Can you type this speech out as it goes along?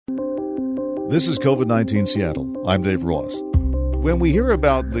This is COVID-19 Seattle. I'm Dave Ross. When we hear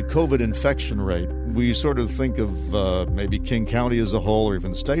about the COVID infection rate, we sort of think of maybe King County as a whole or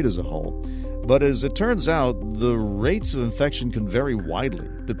even the state as a whole. But as it turns out, the rates of infection can vary widely,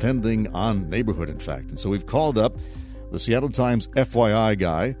 depending on neighborhood, in fact. And so we've called up the Seattle Times FYI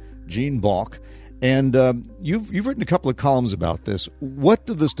guy, Gene Balk, and you've written a couple of columns about this. What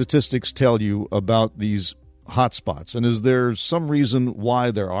do the statistics tell you about these hotspots? And is there some reason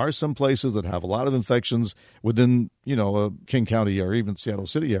why there are some places that have a lot of infections within, King County or even Seattle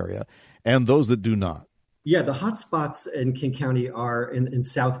City area, and those that do not? Yeah, the hotspots in King County are in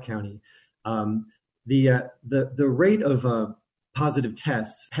South County. The rate of positive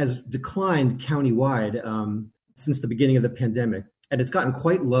tests has declined countywide since the beginning of the pandemic, and it's gotten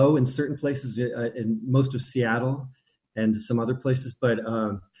quite low in certain places in most of Seattle and some other places, but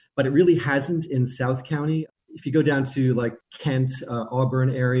it really hasn't in South County. If you go down to like Kent,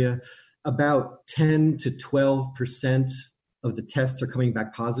 Auburn area, about 10 to 12% of the tests are coming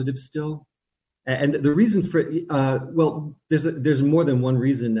back positive still. And the reason for there's more than one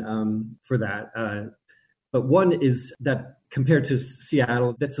reason for that. But one is that compared to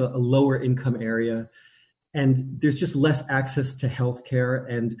Seattle, that's a lower income area, and there's just less access to healthcare.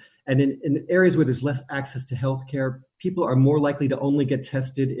 And in areas where there's less access to healthcare, people are more likely to only get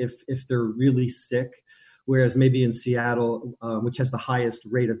tested if they're really sick. Whereas maybe in Seattle, which has the highest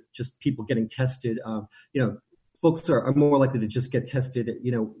rate of just people getting tested, folks are more likely to just get tested,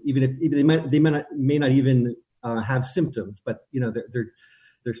 even if they may not even have symptoms, but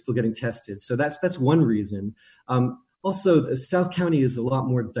they're still getting tested. So that's one reason. Also, South County is a lot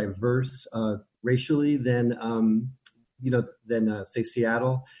more diverse racially than say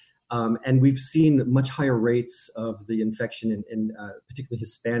Seattle, and we've seen much higher rates of the infection in particularly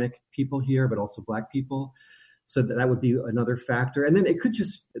Hispanic people here, but also Black people. So that would be another factor. And then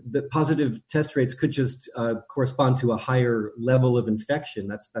the positive test rates could just correspond to a higher level of infection.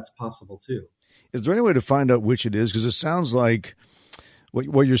 That's possible too. Is there any way to find out which it is? Because it sounds like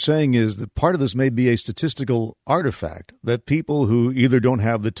what you're saying is that part of this may be a statistical artifact, that people who either don't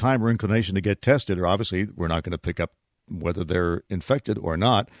have the time or inclination to get tested, or obviously we're not going to pick up whether they're infected or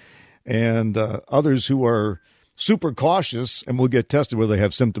not, and others who are super cautious and will get tested whether they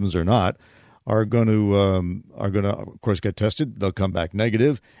have symptoms or not, are going to of course get tested. They'll come back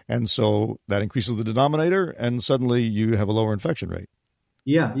negative, and so that increases the denominator, and suddenly you have a lower infection rate.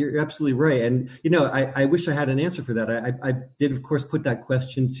 Yeah, you're absolutely right. And I wish I had an answer for that. I did, of course, put that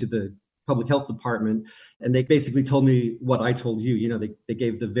question to the public health department, and they basically told me what I told you. They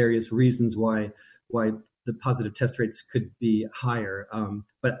gave the various reasons why the positive test rates could be higher,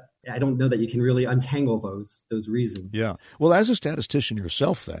 but I don't know that you can really untangle those reasons. Yeah. Well, as a statistician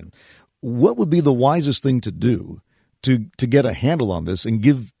yourself, then, what would be the wisest thing to do to get a handle on this and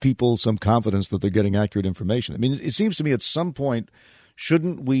give people some confidence that they're getting accurate information? I mean, it seems to me at some point,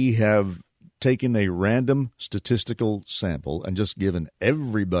 shouldn't we have taken a random statistical sample and just given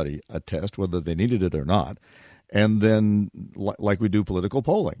everybody a test, whether they needed it or not, and then, like we do political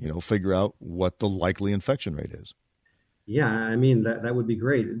polling, figure out what the likely infection rate is? Yeah, I mean, that would be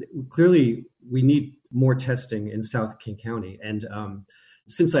great. Clearly, we need more testing in South King County. And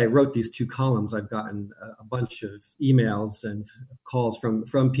since I wrote these two columns, I've gotten a bunch of emails and calls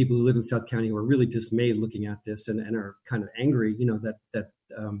from people who live in South County who are really dismayed looking at this and are kind of angry, that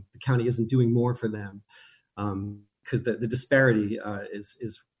the county isn't doing more for them, because the disparity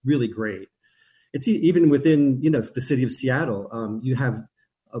is really great. It's even within the city of Seattle. You have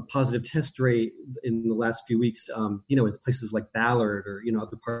a positive test rate in the last few weeks, in places like Ballard or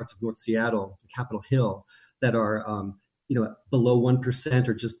other parts of North Seattle, Capitol Hill, that are below 1%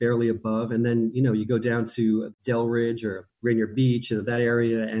 or just barely above. And then, you go down to Delridge or Rainier Beach, that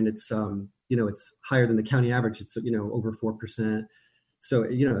area, and it's, it's higher than the county average. It's, over 4%. So,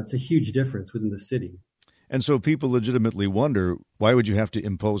 it's a huge difference within the city. And so people legitimately wonder, why would you have to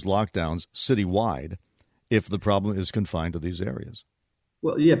impose lockdowns citywide if the problem is confined to these areas?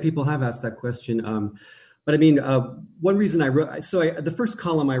 Well, yeah, people have asked that question. But I mean, one reason I wrote, the first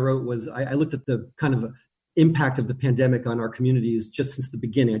column I wrote was I looked at the kind of impact of the pandemic on our communities just since the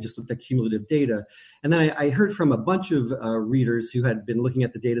beginning. I just looked at cumulative data. And then I heard from a bunch of readers who had been looking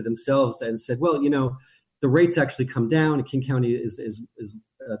at the data themselves and said, well, the rates actually come down. King County is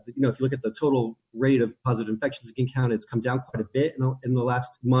if you look at the total rate of positive infections in King County, it's come down quite a bit in the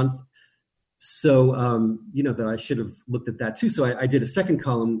last month. So, that I should have looked at that too. So I did a second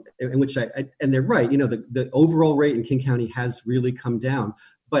column in which and they're right, the overall rate in King County has really come down.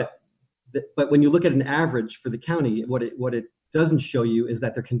 But when you look at an average for the county, what it doesn't show you is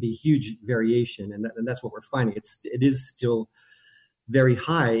that there can be huge variation. And that's what we're finding. It is still very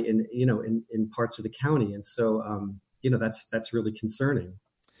high in parts of the county. And so, that's really concerning.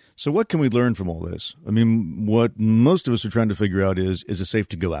 So what can we learn from all this? I mean, what most of us are trying to figure out is it safe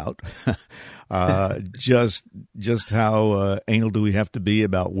to go out? Just how anal do we have to be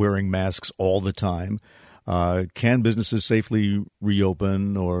about wearing masks all the time? Can businesses safely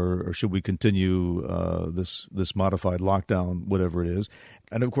reopen, or should we continue this modified lockdown, whatever it is?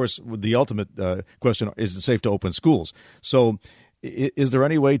 And of course, the ultimate question is it safe to open schools? So is there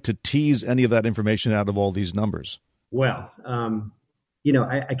any way to tease any of that information out of all these numbers? Well,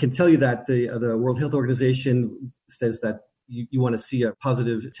 I can tell you that the World Health Organization says that you want to see a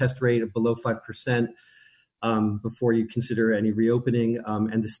positive test rate of below 5% before you consider any reopening.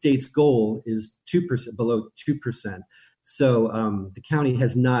 And the state's goal is 2%, below 2%. So the county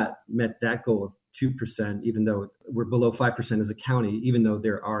has not met that goal of 2%, even though we're below 5% as a county, even though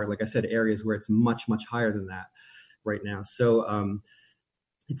there are, like I said, areas where it's much, much higher than that right now. So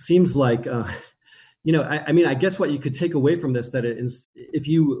it seems like... I guess what you could take away from this, that if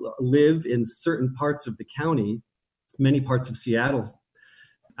you live in certain parts of the county, many parts of Seattle,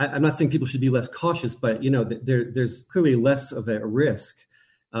 I'm not saying people should be less cautious, but, there's clearly less of a risk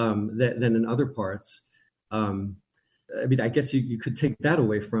than in other parts. I guess you could take that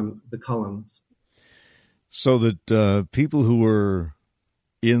away from the columns. So that people who were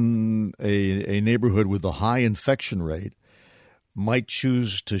in a neighborhood with a high infection rate might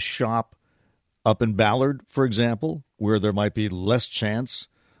choose to shop up in Ballard, for example, where there might be less chance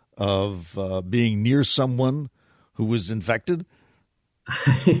of being near someone who was infected?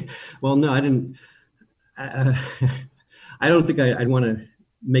 Well, no, I didn't. I don't think I'd want to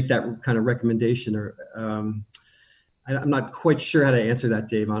make that kind of recommendation, or I'm not quite sure how to answer that,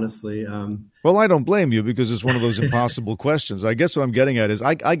 Dave, honestly. Well, I don't blame you, because it's one of those impossible questions. I guess what I'm getting at is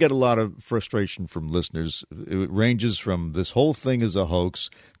I get a lot of frustration from listeners. It ranges from this whole thing is a hoax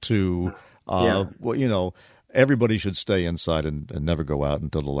to... everybody should stay inside and never go out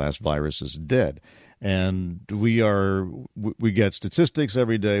until the last virus is dead. And we get statistics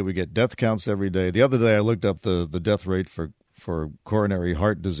every day. We get death counts every day. The other day I looked up the death rate for coronary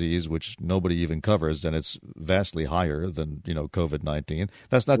heart disease, which nobody even covers, and it's vastly higher than, COVID-19.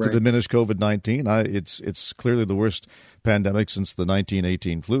 That's not to diminish COVID-19. It's clearly the worst pandemic since the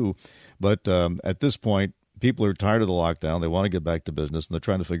 1918 flu. But at this point, people are tired of the lockdown. They want to get back to business, and they're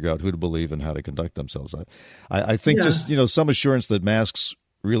trying to figure out who to believe and how to conduct themselves. I think just some assurance that masks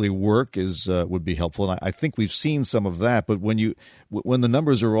really work would be helpful, and I think we've seen some of that. But when the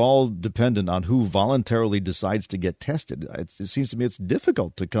numbers are all dependent on who voluntarily decides to get tested, it seems to me it's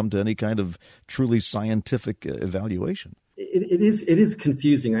difficult to come to any kind of truly scientific evaluation. It is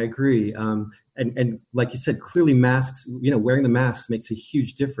confusing. I agree. And like you said, clearly masks, wearing the masks makes a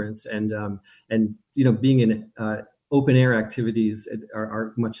huge difference. And being in open air activities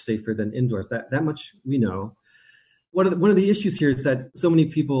are much safer than indoors. That much we know. One of the issues here is that so many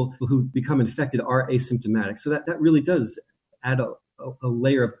people who become infected are asymptomatic. So that really does add a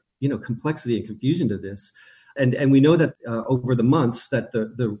layer of, complexity and confusion to this. And we know that over the months that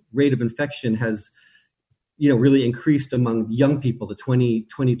the rate of infection has really increased among young people, the 20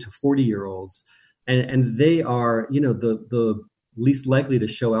 to 40-year-olds. And they are, the least likely to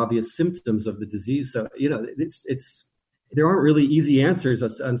show obvious symptoms of the disease. So, there aren't really easy answers.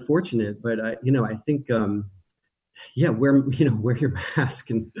 That's unfortunate. But, I think, wear your mask.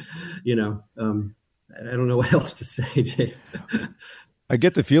 And, I don't know what else to say, Dave. I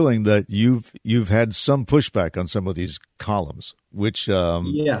get the feeling that you've had some pushback on some of these columns, which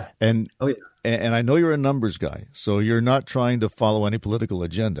and I know you're a numbers guy, so you're not trying to follow any political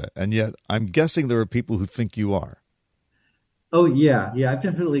agenda, and yet I'm guessing there are people who think you are. Oh yeah, I've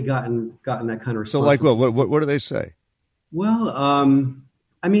definitely gotten that kind of response. So, like, what do they say? Well,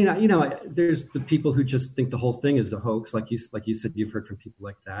 there's the people who just think the whole thing is a hoax, like you said, you've heard from people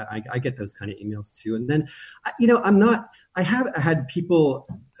like that. I get those kind of emails too, and then, I have had people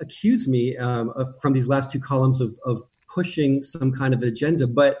accuse me from these last two columns of pushing some kind of agenda,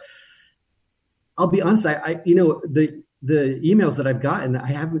 but I'll be honest, the emails that I've gotten, I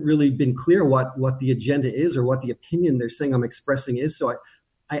haven't really been clear what the agenda is or what the opinion they're saying I'm expressing is. So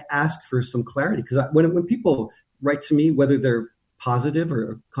I asked for some clarity, because when people write to me, whether they're positive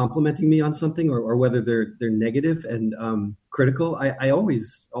or complimenting me on something, or whether they're negative and critical, I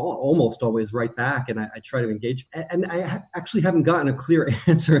almost always write back, and I try to engage. And I actually haven't gotten a clear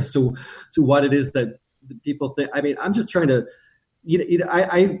answer as to what it is that people think. I'm just trying to.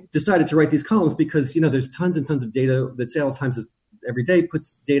 I decided to write these columns because there's tons and tons of data that Seattle Times every day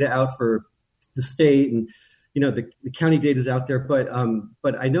puts data out for the state, and the county data is out there. But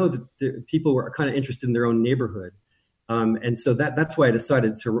I know that the people are kind of interested in their own neighborhood, And so that's why I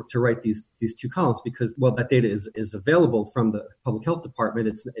decided to write these two columns, because, well, that data is available from the public health department.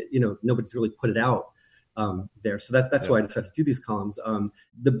 It's, nobody's really put it out there. So that's why I decided to do these columns.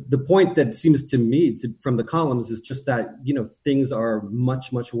 The point that seems to me from the columns is just that, things are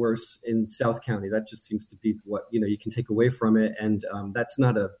much, much worse in South County. That just seems to be what, you can take away from it. And that's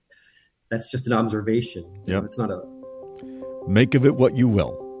just an observation. Yeah. It's not Make of it what you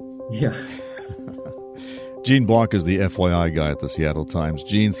will. Yeah. Gene Block is the FYI guy at the Seattle Times.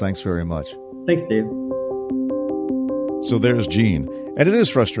 Gene, thanks very much. Thanks, Dave. So there's Gene. And it is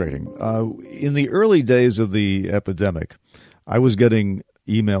frustrating. In the early days of the epidemic, I was getting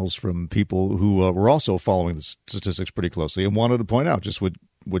emails from people who were also following the statistics pretty closely and wanted to point out just what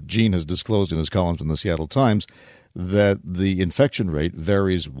Gene has disclosed in his columns in the Seattle Times, that the infection rate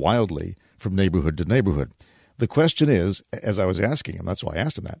varies wildly from neighborhood to neighborhood. The question is, as I was asking him, that's why I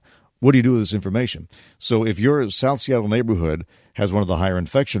asked him that, what do you do with this information? So if your South Seattle neighborhood has one of the higher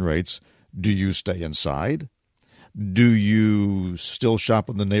infection rates, do you stay inside? Do you still shop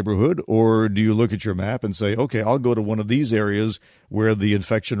in the neighborhood, or do you look at your map and say, okay, I'll go to one of these areas where the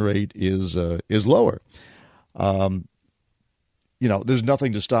infection rate is lower? There's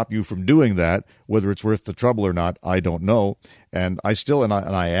nothing to stop you from doing that. Whether it's worth the trouble or not, I don't know. And I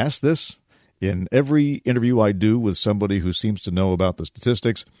ask this in every interview I do with somebody who seems to know about the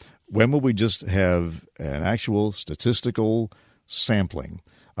statistics. When will we just have an actual statistical sampling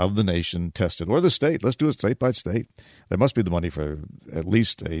of the nation tested, or the state? Let's do it state by state. There must be the money for at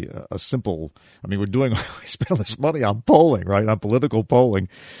least a simple. We spend all this money on polling, right? On political polling,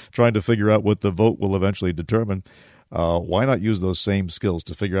 trying to figure out what the vote will eventually determine. Why not use those same skills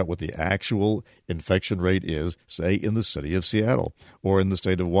to figure out what the actual infection rate is, say, in the city of Seattle or in the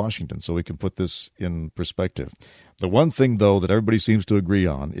state of Washington, so we can put this in perspective? The one thing, though, that everybody seems to agree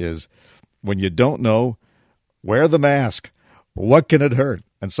on is when you don't know, wear the mask. What can it hurt?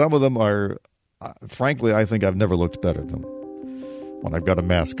 And some of them are, frankly, I think I've never looked better than when I've got a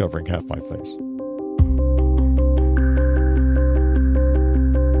mask covering half my face.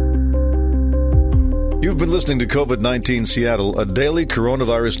 You've been listening to COVID-19 Seattle, a daily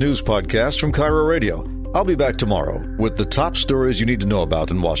coronavirus news podcast from Cairo Radio. I'll be back tomorrow with the top stories you need to know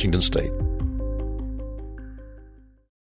about in Washington State.